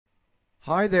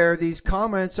Hi there, these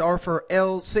comments are for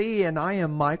LC and I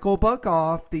am Michael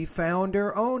Buckoff, the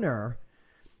founder owner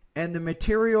and the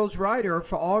materials writer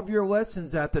for all of your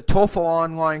lessons at the TOEFL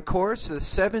online course, the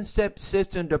 7-step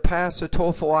system to pass a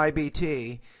TOEFL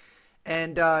IBT.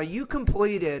 And you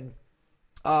completed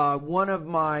one of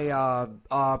my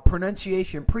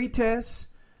pronunciation pre-tests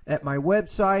at my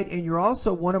website, and you're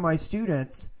also one of my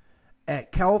students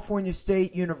at California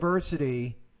State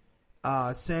University,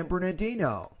 San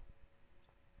Bernardino.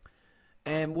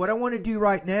 And what I want to do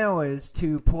right now is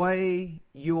to play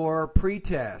your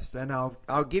pretest, and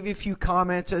I'll give you a few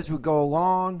comments as we go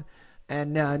along.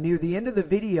 And near the end of the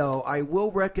video, I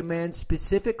will recommend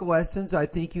specific lessons I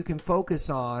think you can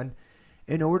focus on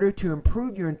in order to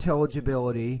improve your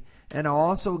intelligibility, and I'll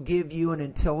also give you an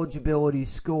intelligibility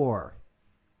score.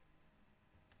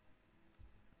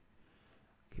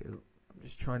 Okay, I'm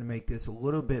just trying to make this a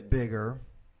little bit bigger.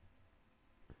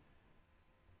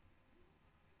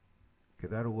 Okay,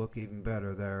 that'll look even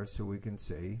better there so we can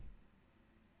see.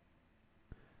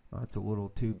 That's a little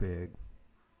too big.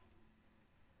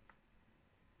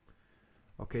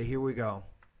 Okay, here we go.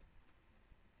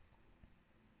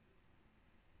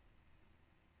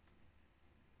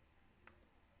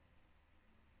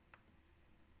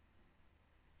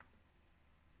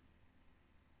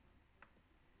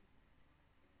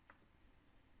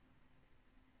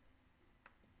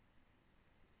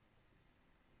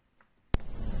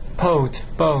 Put,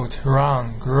 boat,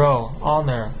 run, grow,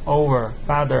 honor, over,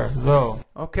 father, though.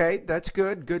 Okay, that's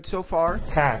good. Good so far.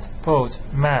 Cat, put,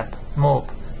 map, mop,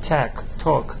 check,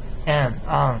 talk, and,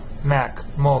 on, mac,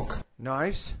 mock.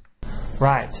 Nice.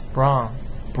 Right, brown,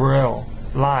 brill,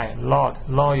 lie, lot,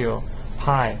 loyal,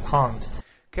 pie, pound.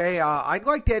 Okay, I'd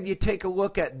like to have you take a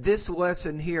look at this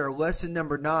lesson here, lesson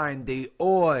number 9, the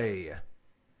oi.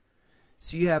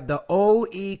 So you have the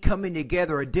O-E coming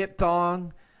together, a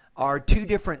diphthong. Are two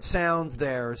different sounds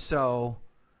there, so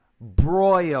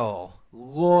broil,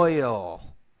 loyal.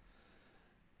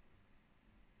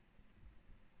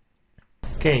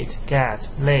 Gate, gat,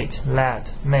 late,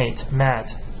 lad, mate,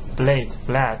 mat, blade,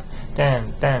 blad,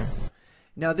 dan, dan.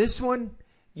 Now this one,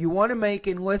 you want to make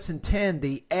in lesson 10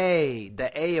 the A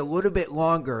a little bit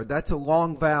longer. That's a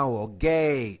long vowel.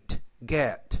 Gate,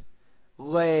 get,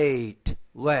 late,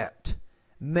 let,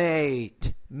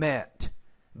 mate, met,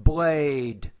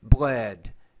 blade,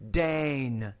 bled,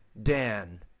 dane,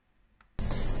 den.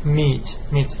 Meat,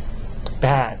 meat,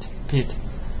 bad, pit.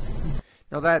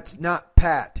 Now that's not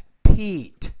pat,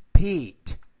 Pete,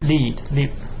 Pete. Lead,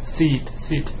 lip, seed,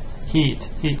 sit, heat,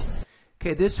 heat.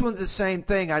 Okay, this one's the same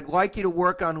thing. I'd like you to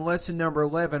work on lesson number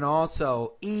 11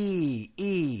 also.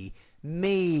 E,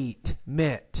 meat,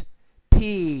 mit,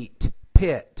 Pete,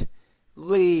 pit,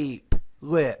 leap,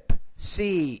 lip,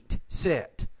 seat,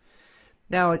 sit.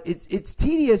 Now, it's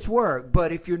tedious work,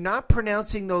 but if you're not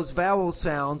pronouncing those vowel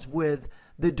sounds with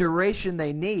the duration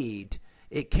they need,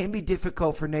 it can be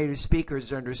difficult for native speakers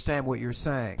to understand what you're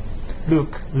saying.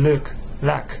 Look,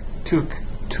 luck, took,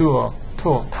 tool,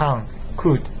 tongue,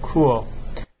 could, cool.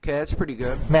 Okay, that's pretty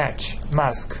good. Match,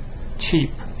 mask,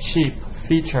 cheap, sheep,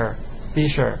 feature,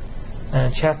 fisher,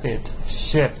 chafed,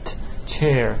 shift,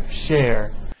 chair,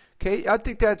 share. Okay, I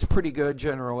think that's pretty good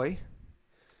generally.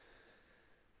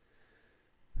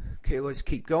 Okay, let's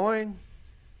keep going.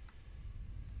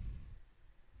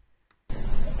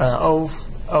 Oath,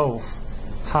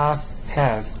 half,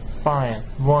 fine,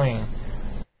 wine.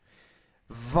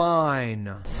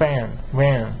 Vine. Fan,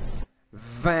 van.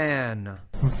 Van.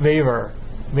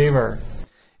 Waver.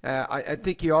 I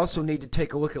think you also need to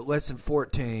take a look at lesson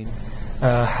 14.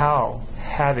 How,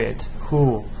 habit,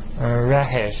 who,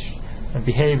 rash,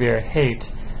 behavior, hate,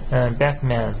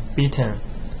 Batman, beaten,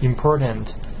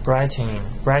 important,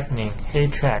 brightening,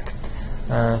 hate track,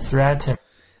 threaten.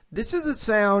 This is a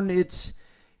sound,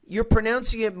 you're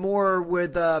pronouncing it more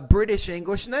with British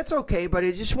English, and that's okay, but I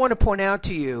just want to point out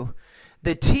to you,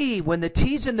 the T, when the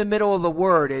T's in the middle of the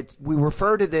word, we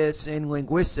refer to this in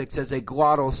linguistics as a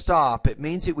glottal stop. It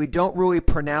means that we don't really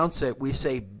pronounce it. We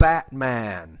say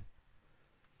Batman,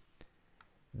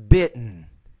 bitten,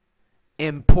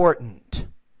 important,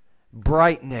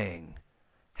 brightening,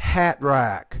 hat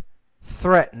rack,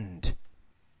 threatened.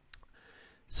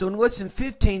 So in lesson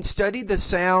 15, study the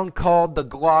sound called the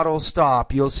glottal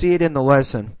stop. You'll see it in the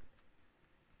lesson.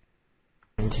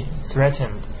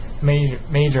 Threatened,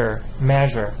 major,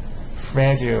 measure,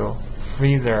 fragile,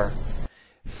 freezer.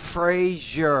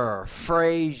 Frazier.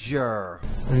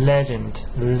 Legend,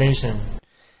 lesion.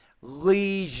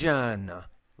 Lesion.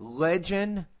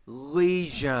 Legend,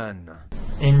 lesion.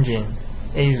 Engine,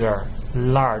 Asia,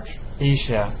 large,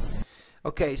 Asia.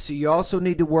 Okay, so you also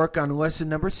need to work on lesson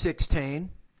number 16.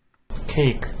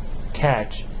 kick,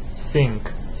 catch, sink,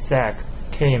 sack,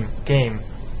 came, game,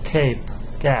 cape,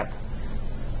 gap,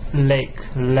 lake,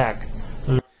 leg.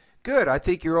 Good. I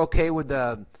think you're okay with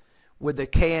the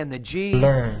K and the G.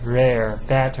 Learn, rare,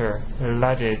 better,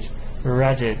 luggage,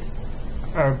 rigid,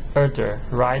 order,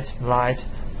 right, light,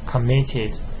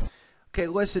 committed. Okay,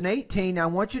 lesson 18, I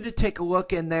want you to take a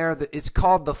look in there. It's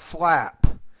called the flap.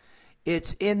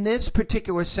 It's in this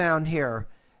particular sound here.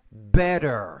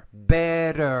 Better,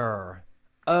 better,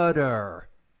 utter,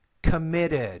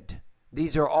 committed.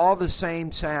 These are all the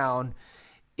same sound.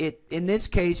 In this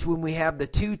case, when we have the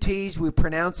two T's, we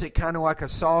pronounce it kind of like a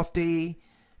soft E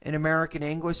in American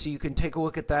English. So you can take a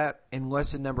look at that in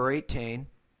lesson number 18.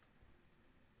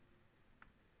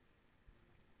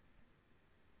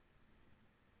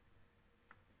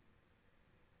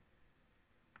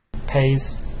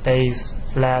 Pace, base,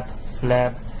 flap,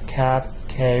 flap, cap,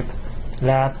 cape,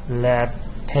 lap, lap,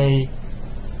 pay,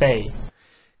 bay.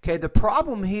 Okay, the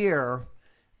problem here,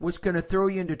 what's going to throw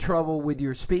you into trouble with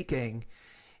your speaking,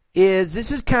 is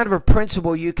this is kind of a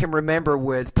principle you can remember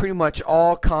with pretty much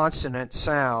all consonant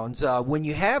sounds. When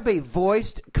you have a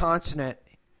voiced consonant,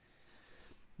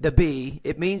 the B,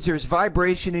 it means there's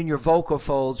vibration in your vocal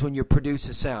folds when you produce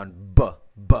a sound. B,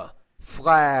 b,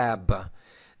 flab.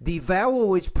 The vowel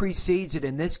which precedes it,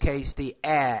 in this case, the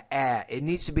a, it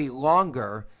needs to be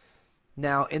longer.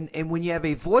 Now, and when you have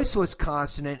a voiceless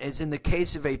consonant, as in the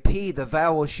case of a P, the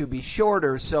vowel should be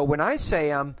shorter. So when I say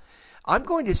them, I'm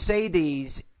going to say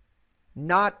these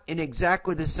not in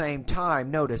exactly the same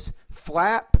time. Notice,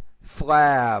 flap,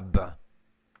 flab,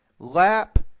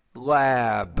 lap,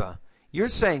 lab. You're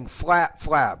saying flap,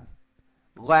 flab,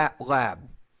 lap, lab.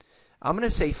 I'm going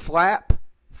to say flap,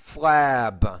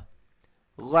 flab,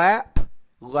 lap,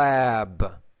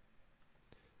 lab.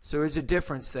 So there's a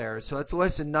difference there. So that's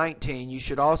lesson 19. You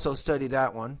should also study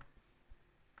that one.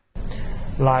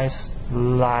 Lice,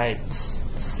 lights,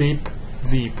 zip,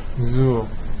 zip, zoo,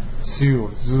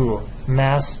 zoo, zoo,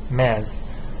 mass, mass,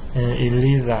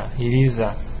 Eliza,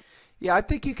 Eliza. Yeah, I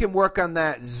think you can work on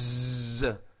that.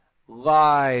 Z,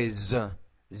 lies,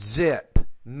 zip,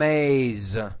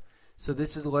 maze. So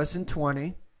this is lesson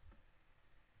 20.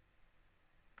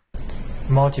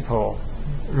 Multiple,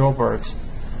 Robert,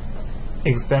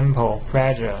 example,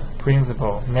 pressure,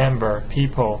 principle, number,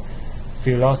 people,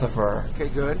 philosopher. Okay,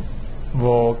 good.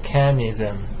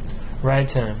 Volcanism,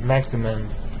 written, maximum,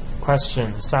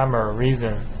 question, summer,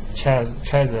 reason,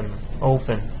 chasm,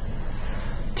 often.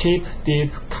 Tip,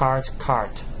 deep, cart,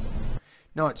 cart.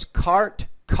 No, it's cart,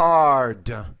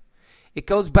 card. It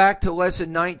goes back to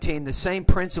lesson 19, the same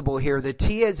principle here. The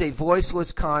T is a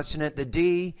voiceless consonant. The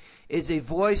D is a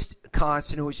voiced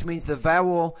consonant, which means the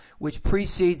vowel which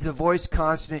precedes the voiced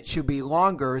consonant should be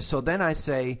longer. So then I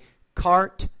say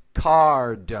cart,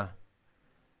 card,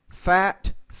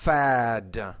 fat,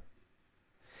 fad.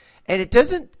 And it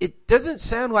doesn't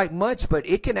sound like much, but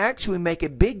it can actually make a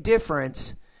big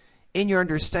difference in your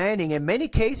understanding. In many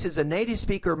cases, a native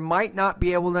speaker might not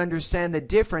be able to understand the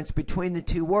difference between the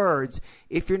two words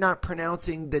if you're not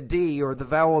pronouncing the D or the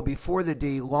vowel before the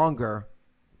D longer.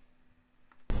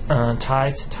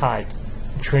 Tight, tight,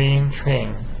 train,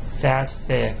 train, fat,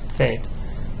 fat,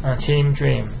 fat, team,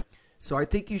 dream. So I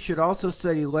think you should also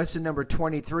study lesson number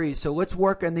 23. So let's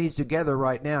work on these together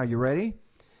right now. You ready?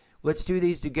 Let's do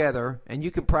these together, and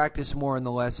you can practice more in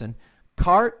the lesson.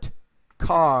 Cart,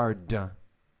 card.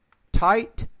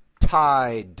 Tight,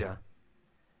 tide.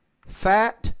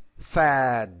 Fat,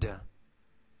 fad.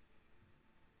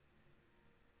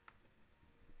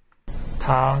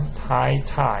 Tongue, tie,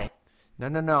 tie.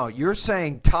 No. You're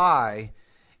saying tie.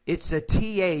 It's a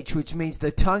TH, which means the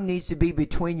tongue needs to be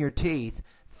between your teeth.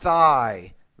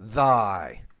 Thigh,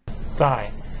 thy.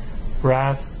 Thigh.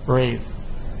 Breath, breathe.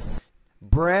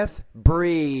 Breath,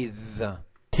 breathe.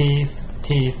 Teeth,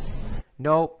 teeth.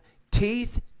 Nope.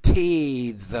 Teeth,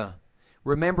 teeth.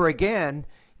 Remember again,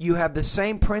 you have the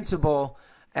same principle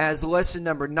as lesson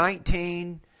number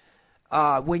 19.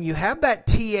 When you have that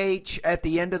TH at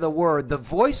the end of the word, the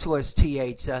voiceless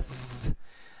TH,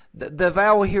 the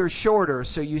vowel here is shorter,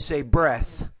 so you say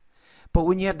breath. But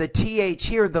when you have the TH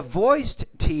here, the voiced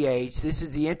TH, this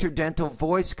is the interdental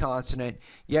voice consonant,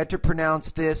 you have to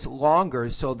pronounce this longer.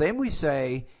 So then we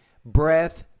say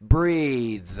breath,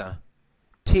 breathe.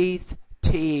 Teeth,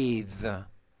 teeth.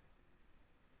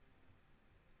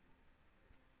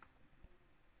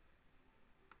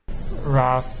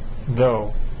 Rough,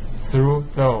 though. Through,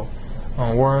 though.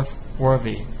 Worth,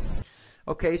 worthy.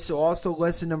 Okay, so also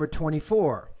lesson number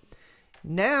 24.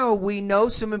 Now we know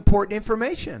some important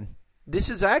information. This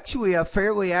is actually a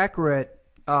fairly accurate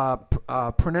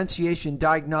pronunciation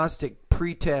diagnostic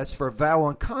pretest for vowel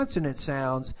and consonant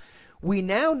sounds, we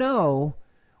now know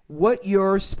what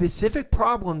your specific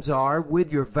problems are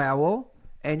with your vowel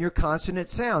and your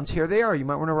consonant sounds. Here they are. You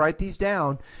might want to write these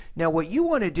down. Now, what you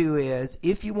want to do is,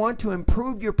 if you want to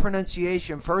improve your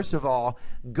pronunciation, first of all,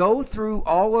 go through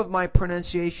all of my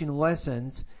pronunciation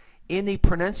lessons in the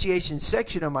pronunciation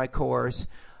section of my course,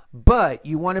 but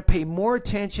you want to pay more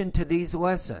attention to these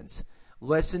lessons.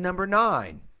 Lesson number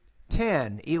 9,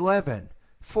 10, 11,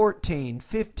 14,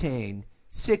 15,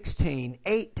 16,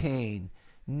 18,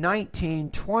 19,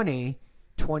 20,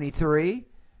 23,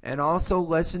 and also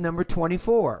lesson number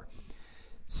 24.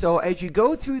 So as you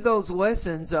go through those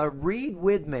lessons, read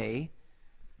with me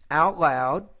out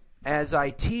loud as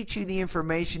I teach you the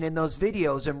information in those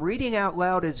videos. And reading out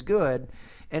loud is good,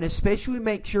 and especially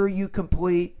make sure you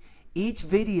complete each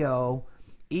video.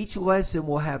 Each lesson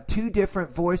will have 2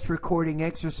 different voice recording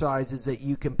exercises that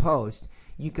you can post.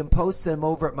 You can post them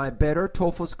over at my Better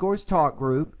TOEFL Scores Talk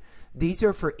group. These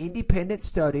are for independent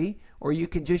study, or you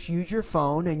can just use your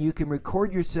phone and you can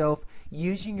record yourself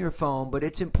using your phone. But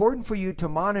it's important for you to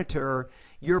monitor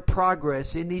your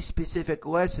progress in these specific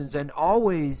lessons, and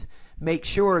always make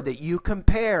sure that you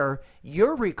compare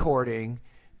your recording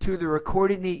to the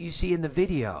recording that you see in the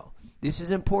video. This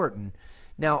is important.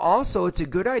 Now also, it's a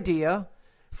good idea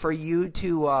for you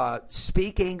to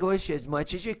speak English as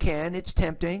much as you can. It's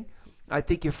tempting. I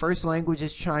think your first language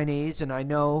is Chinese, and I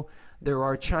know there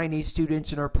are Chinese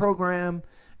students in our program,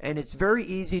 and it's very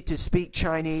easy to speak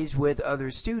Chinese with other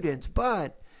students,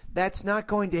 but that's not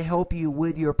going to help you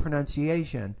with your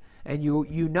pronunciation. And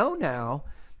you know now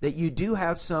that you do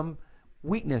have some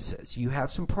weaknesses. You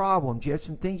have some problems. You have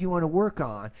some things you want to work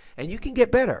on, and you can get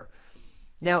better.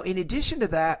 Now, in addition to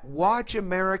that, watch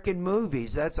American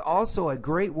movies. That's also a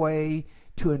great way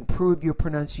to improve your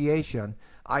pronunciation.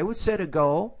 I would set a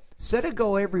goal. Set a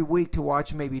goal every week to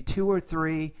watch maybe 2 or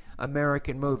 3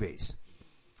 American movies.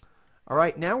 All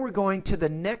right, now we're going to the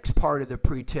next part of the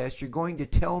pretest. You're going to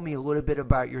tell me a little bit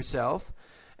about yourself,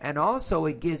 and also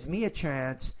it gives me a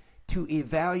chance to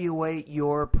evaluate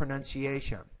your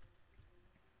pronunciation.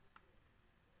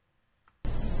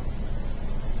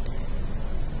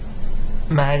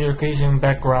 My education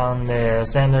background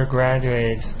is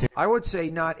undergraduate I would say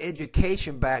not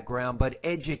education background, but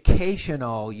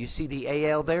educational. You see the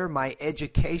AL there? My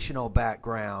educational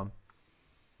background.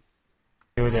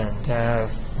 student. I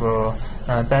have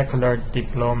a bachelor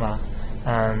diploma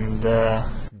and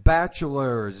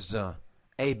Bachelor's.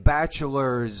 A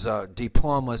bachelor's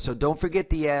diploma. So don't forget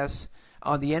the S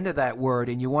on the end of that word,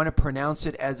 and you want to pronounce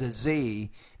it as a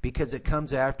Z because it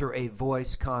comes after a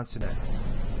voice consonant.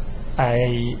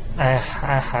 I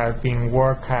have been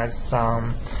work at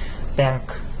some bank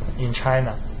in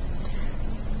China.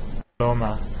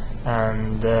 Diploma,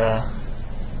 and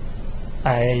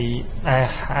I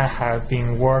have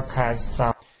been work at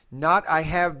some. Not I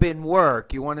have been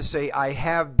work. You want to say I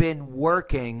have been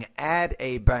working at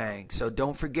a bank. So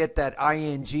don't forget that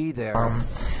ing there.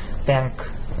 Bank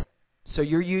So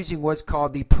you're using what's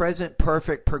called the present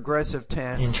perfect progressive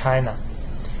tense. in China.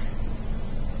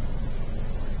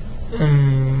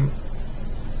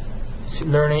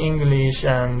 Learning English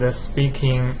and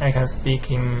speaking, I can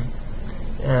speaking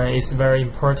is very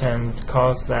important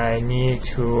because I need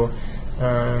to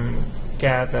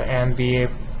get the MBA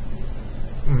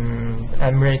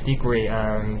degree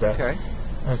and Okay.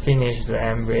 finish the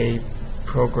MBA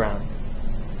program.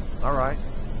 All right.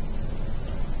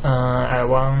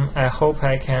 I hope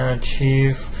I can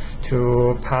achieve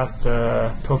to pass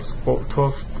the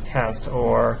TOEFL test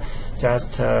or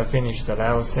just finish the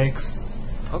level 6.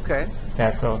 Okay.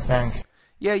 That's all. Thank you.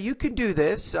 Yeah, you can do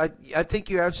this. I think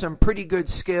you have some pretty good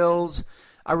skills.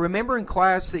 I remember in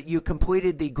class that you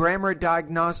completed the grammar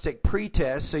diagnostic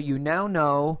pretest, so you now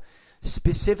know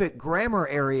specific grammar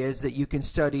areas that you can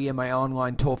study in my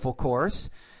online TOEFL course.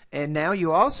 And now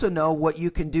you also know what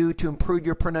you can do to improve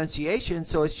your pronunciation,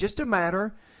 so it's just a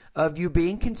matter of you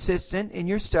being consistent in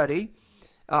your study.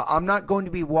 I'm not going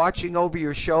to be watching over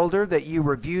your shoulder that you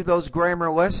review those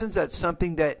grammar lessons. That's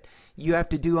something that you have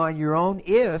to do on your own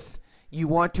if you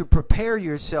want to prepare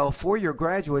yourself for your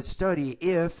graduate study,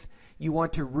 if you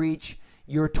want to reach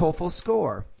your TOEFL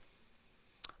score.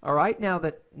 All right, now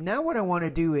what I want to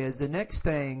do is, the next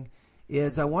thing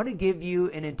is I want to give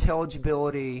you an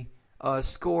intelligibility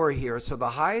score here. So the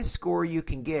highest score you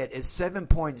can get is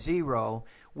 7.0,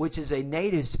 which is a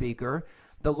native speaker.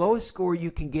 The lowest score you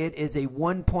can get is a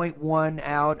 1.1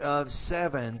 out of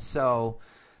 7. So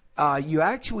you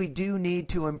actually do need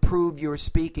to improve your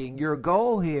speaking. Your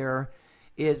goal here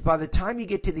is, by the time you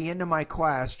get to the end of my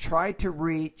class, try to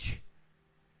reach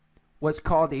what's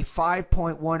called a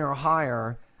 5.1 or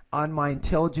higher. on my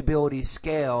intelligibility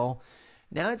scale.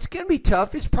 Now, it's going to be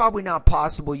tough. It's probably not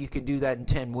possible you can do that in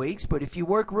 10 weeks, but if you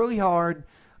work really hard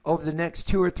over the next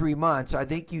 2 or 3 months, I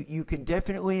think you can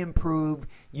definitely improve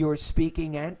your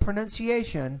speaking and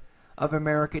pronunciation of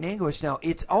American English. Now,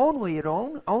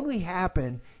 it'll only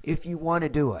happen if you want to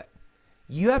do it.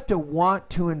 You have to want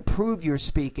to improve your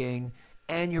speaking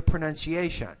and your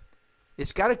pronunciation.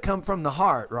 It's got to come from the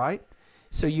heart, right?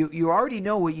 So you already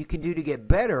know what you can do to get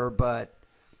better, but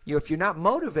if you're not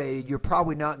motivated, you're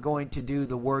probably not going to do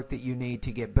the work that you need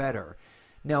to get better.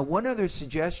 Now, one other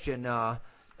suggestion,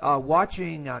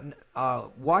 watching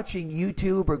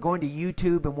YouTube or going to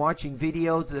YouTube and watching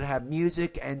videos that have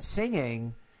music and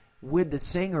singing with the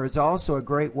singer is also a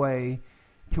great way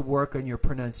to work on your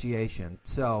pronunciation.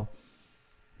 So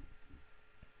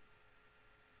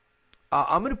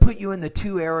I'm going to put you in the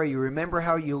to area. Remember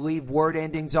how you leave word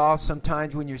endings off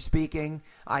sometimes when you're speaking?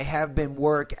 I have been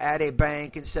work at a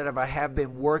bank instead of I have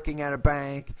been working at a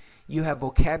bank. You have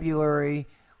vocabulary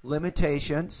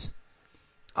limitations.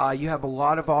 You have a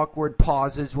lot of awkward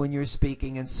pauses when you're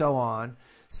speaking and so on.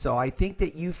 So I think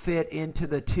that you fit into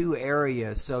the to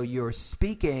area. So your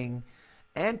speaking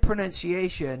and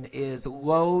pronunciation is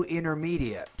low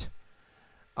intermediate.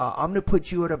 I'm going to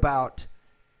put you at about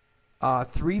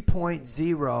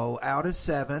 3.0 out of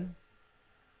 7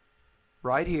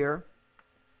 right here.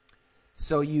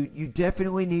 So you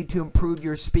definitely need to improve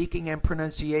your speaking and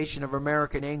pronunciation of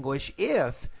American English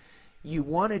if you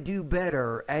want to do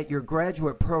better at your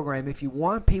graduate program. If you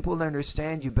want people to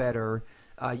understand you better,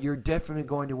 you're definitely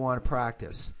going to want to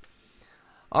practice.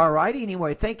 All right.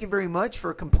 Anyway, thank you very much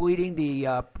for completing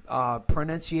the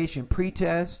pronunciation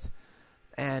pretest,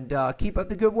 and keep up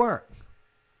the good work.